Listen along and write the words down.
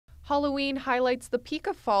Halloween highlights the peak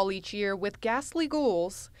of fall each year with ghastly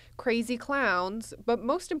ghouls, crazy clowns, but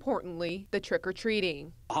most importantly, the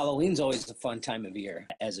trick-or-treating. Halloween's always a fun time of year.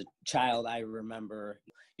 As a child, I remember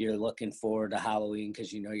you're looking forward to Halloween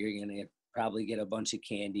because you know you're going to probably get a bunch of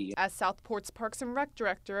candy. As Southport's Parks and Rec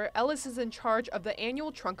director, Ellis is in charge of the annual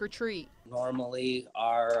trunk or treat. Normally,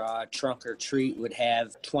 our trunk or treat would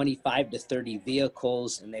have 25 to 30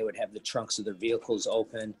 vehicles, and they would have the trunks of their vehicles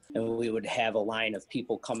open, and we would have a line of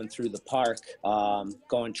people coming through the park,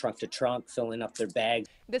 going trunk to trunk, filling up their bags.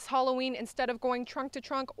 This Halloween, instead of going trunk to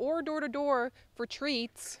trunk or door to door for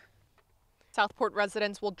treats, Southport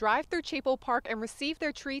residents will drive through Chapel Park and receive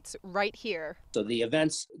their treats right here. So the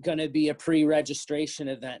event's going to be a pre-registration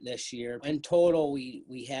event this year. In total,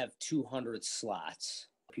 we have 200 slots.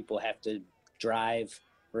 People have to drive,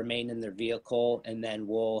 remain in their vehicle, and then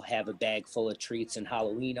we'll have a bag full of treats and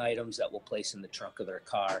Halloween items that we'll place in the trunk of their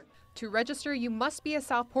car. To register, you must be a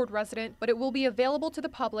Southport resident, but it will be available to the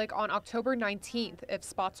public on October 19th if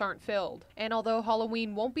spots aren't filled. And although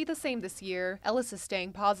Halloween won't be the same this year, Ellis is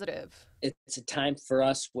staying positive. It's a time for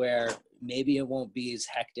us where maybe it won't be as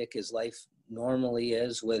hectic as life normally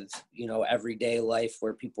is with, you know, everyday life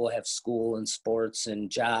where people have school and sports and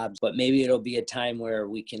jobs, but maybe it'll be a time where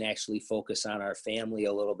we can actually focus on our family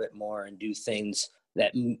a little bit more and do things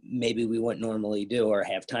that maybe we wouldn't normally do or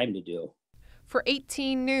have time to do. For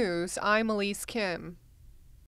 18 News, I'm Elise Kim.